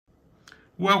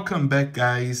Welcome back,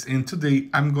 guys, and today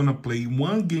I'm gonna play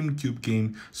one GameCube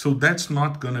game, so that's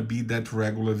not gonna be that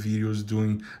regular videos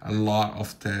doing a lot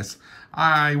of tests.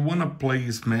 I wanna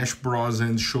play Smash Bros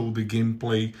and show the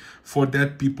gameplay for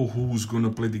that people who's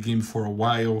gonna play the game for a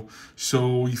while.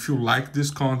 So if you like this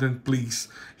content, please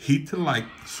hit the like,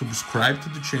 subscribe to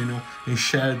the channel, and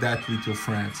share that with your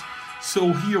friends.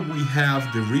 So here we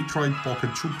have the Retroid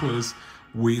Pocket 2 Plus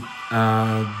with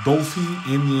Dolphin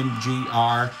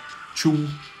Mmjr2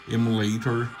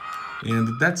 emulator,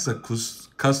 and that's a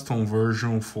custom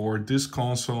version for this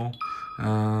console,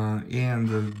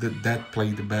 and that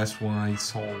played the best one I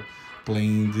saw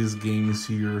playing these games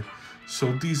here.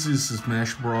 So this is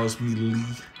Smash Bros. Melee,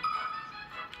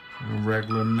 a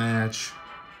regular match.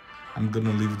 I'm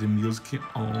gonna leave the music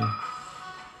on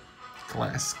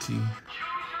classic.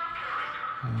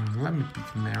 Let me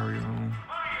pick Mario.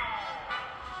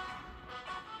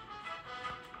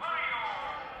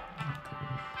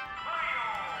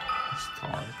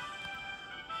 Start.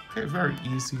 Okay, very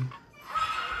easy.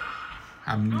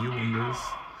 I'm new on this.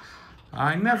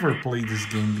 I never played this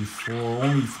game before,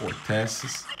 only for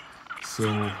tests.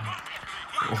 So,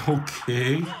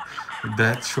 okay,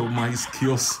 that show my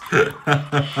skills.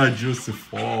 Just a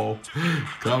fall.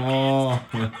 Come on.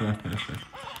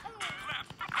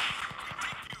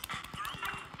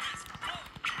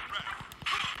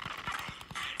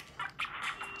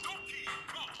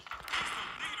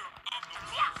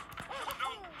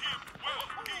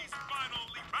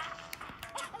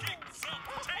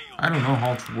 I don't know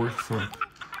how to work to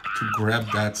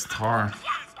grab that star.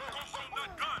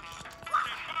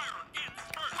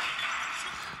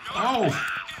 Oh,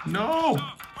 no!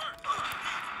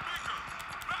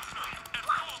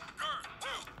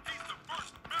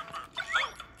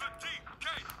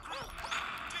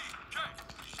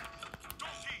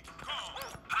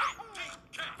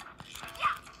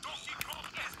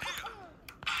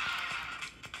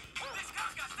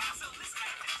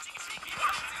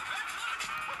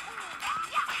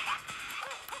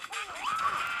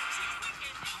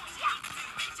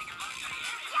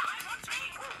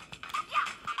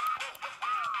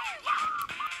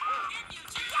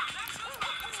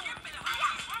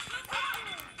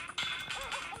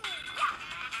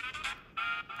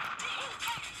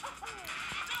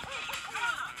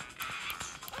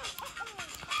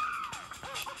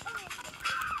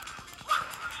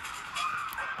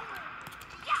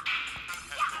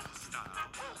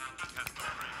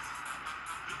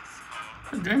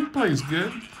 The gameplay is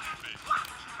good.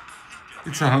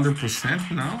 It's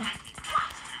 100% now.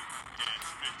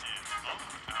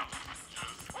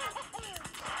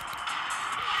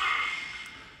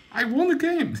 I won the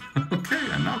game. Okay,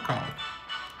 a knockout.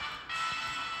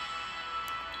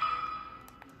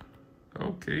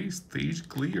 Okay, stage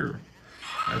clear.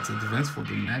 Let's advance for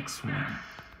the next one.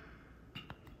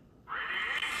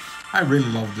 I really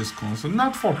love this console.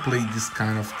 Not for play this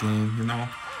kind of game, you know.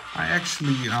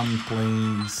 I'm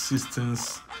playing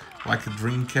systems like a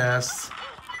Dreamcast,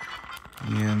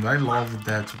 and I love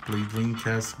that to play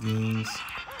Dreamcast games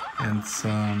and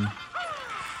some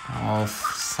of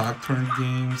Saturn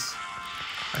games.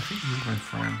 I think he's my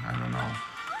friend, I don't know.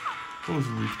 Goes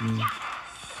with me.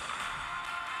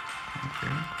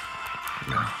 Okay.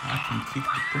 Yeah, I can kick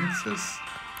the princess.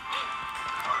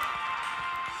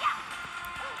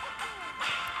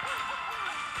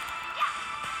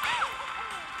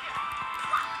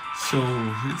 So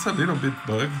it's a little bit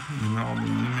bugged, you know, the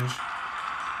image.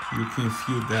 You can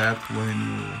feel that when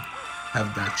you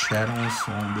have that shadows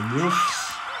on the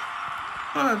roofs.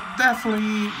 But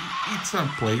definitely it's a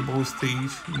playable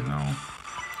stage, you know.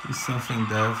 It's something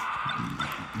that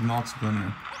not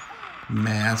gonna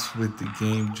mess with the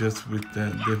game, just with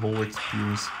the whole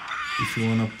experience. If you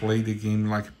wanna play the game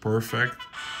like perfect,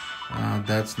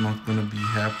 that's not gonna be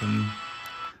happening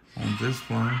on this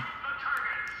one.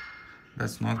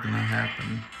 That's not gonna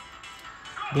happen.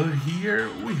 But here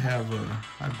we have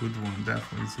a good one.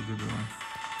 Definitely it's a good one.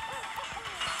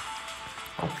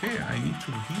 Okay, I need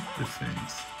to hit the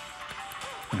things.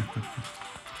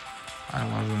 I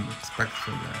wasn't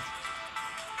expecting that.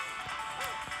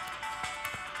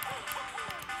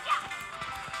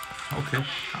 Okay,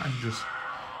 I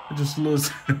just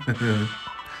lose.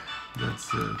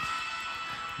 That's it.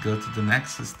 Go to the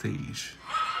next stage.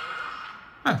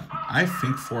 I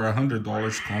think for $100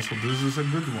 console, this is a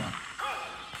good one.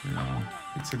 You know,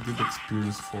 it's a good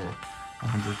experience for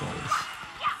 $100.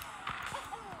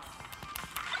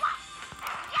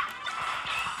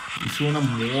 If you want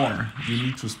more, you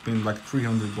need to spend like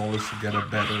 $300 to get a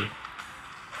better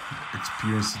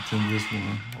experience than this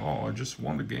one. Oh, I just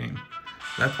won the game.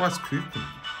 That was quick.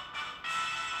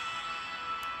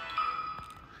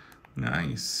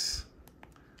 Nice.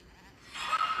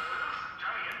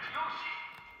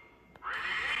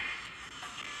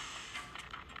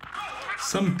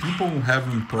 Some people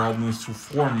having problems to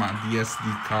format the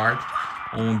SD card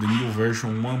on the new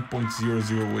version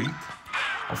 1.008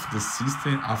 of the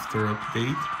system after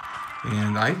update,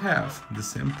 and I have the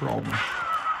same problem.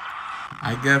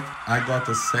 I got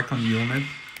a second unit,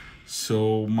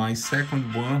 so my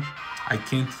second one I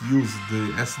can't use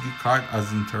the SD card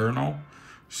as internal,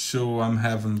 so I'm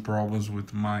having problems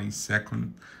with my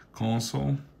second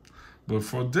console. But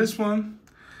for this one,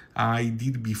 I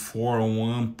did before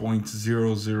on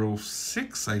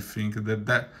 1.006, I think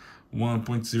that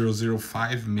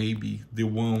 1.005 maybe, the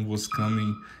one was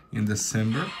coming in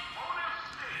December,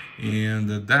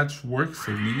 and that's worked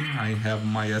for me. I have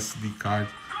my SD card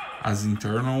as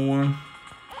internal one.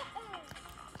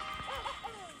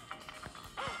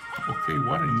 Okay,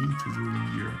 what I need to do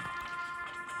here?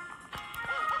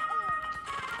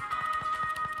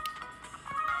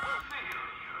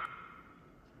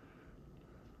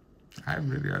 I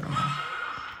don't know.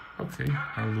 Okay,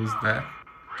 I'll lose that.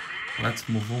 Let's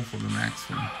move on for the next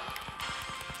one.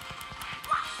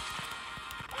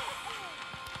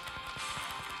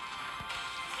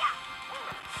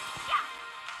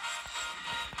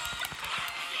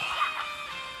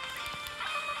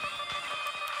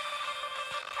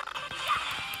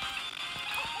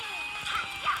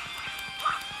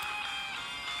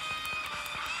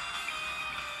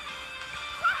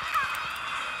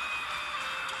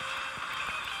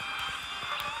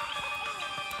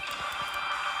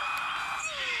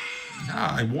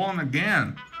 Ah, I won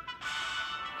again.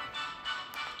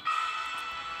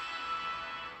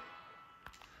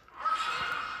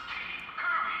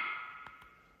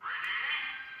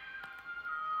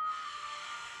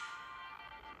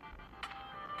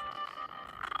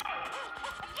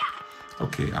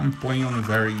 Okay, I'm playing on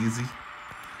very easy.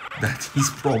 That is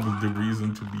probably the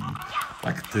reason to be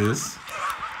like this.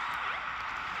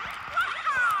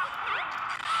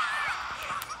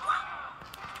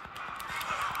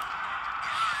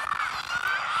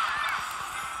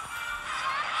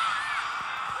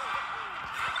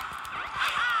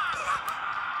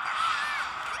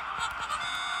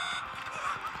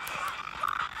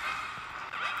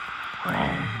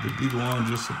 Oh, the big one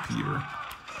just appeared.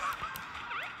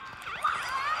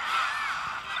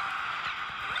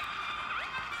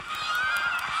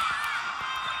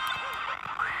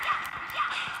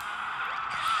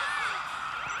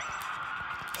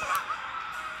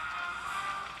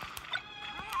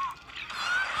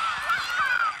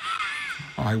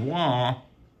 I won.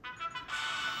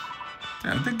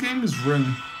 Yeah, the game is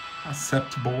run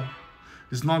acceptable.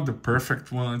 It's not the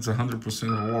perfect one, it's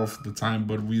 100% all of the time,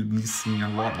 but we're missing a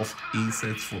lot of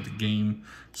assets for the game.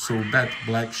 So that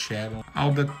black shadow,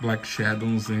 all that black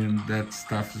shadows and that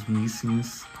stuff is missing.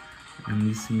 And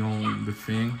missing on the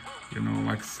thing, you know,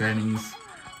 like settings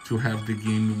to have the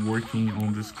game working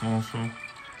on this console.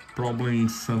 Probably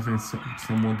something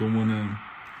someone don't wanna,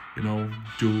 you know,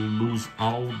 to lose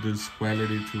all this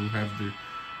quality to have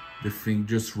the thing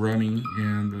just running,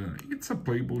 and it's a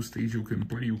playable stage. You can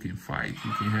play, you can fight,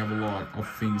 you can have a lot of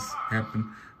things happen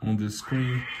on the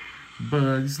screen,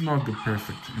 but it's not the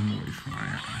perfect emulation.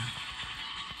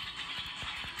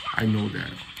 I know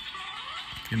that.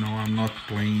 You know, I'm not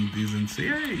playing this and say,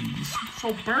 hey, it's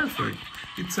so perfect,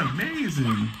 it's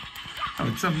amazing. No,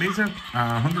 it's amazing.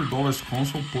 $100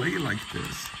 console play like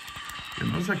this. You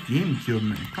know, it's a Gamecube,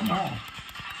 man. Come on.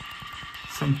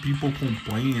 Some people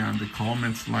complain on the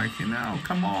comments like, you know,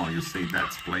 come on, you say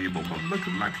that's playable, but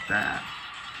looking like that.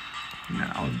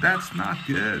 No, that's not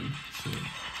good. So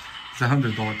it's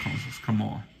 $100 consoles. Come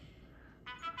on.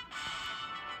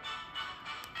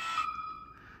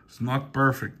 It's not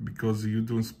perfect because you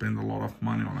don't spend a lot of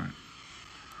money on it.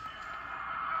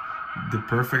 The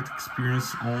perfect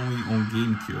experience only on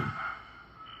Gamecube.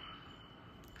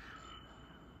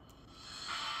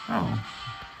 Oh,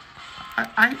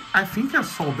 I think I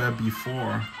saw that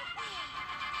before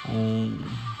on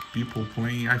people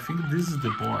playing. I think this is the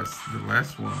boss, the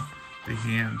last one, the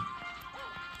hand.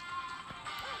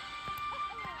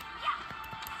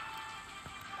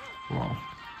 Wow.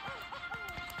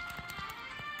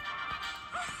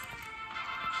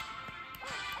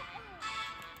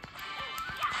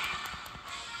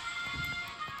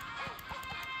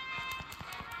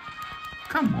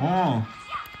 Come on.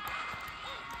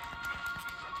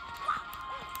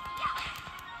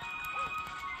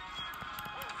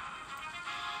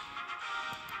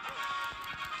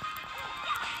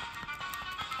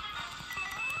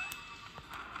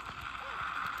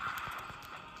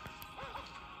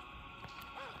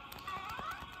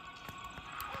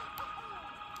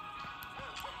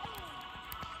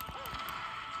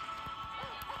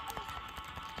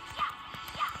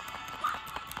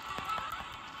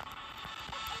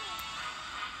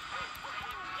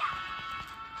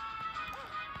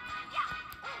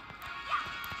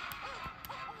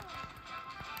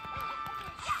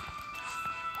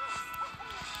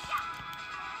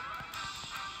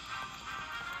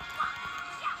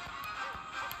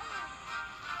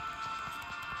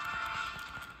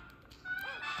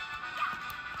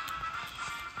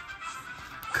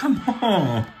 Come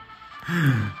on.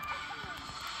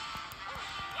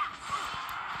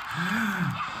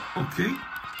 Okay.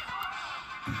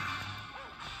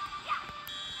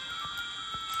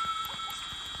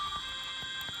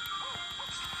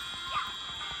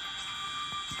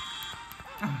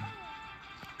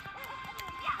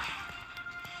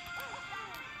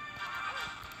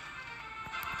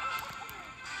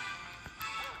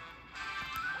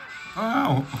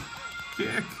 Oh,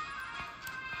 kick.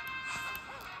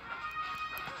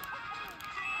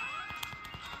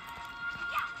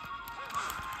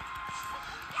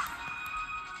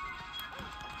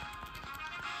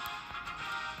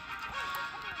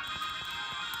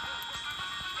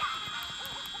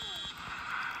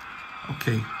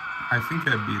 Okay, I think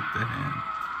I beat the hand.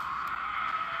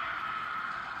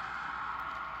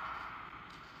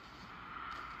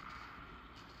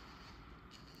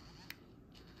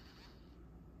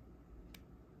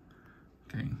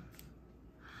 Okay.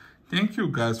 Thank you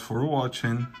guys for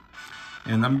watching,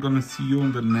 and I'm gonna see you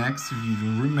on the next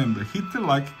video. Remember, hit the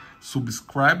like,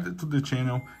 subscribe to the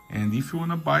channel, and if you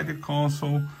wanna buy the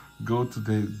console, go to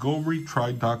the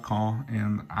Retroid.com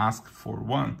and ask for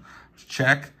one.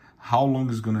 Check how long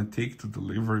it's gonna take to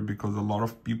deliver, because a lot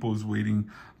of people is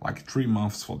waiting like 3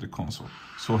 months for the console.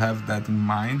 So have that in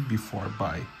mind before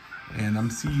buy. And I'm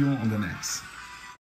see you on the next.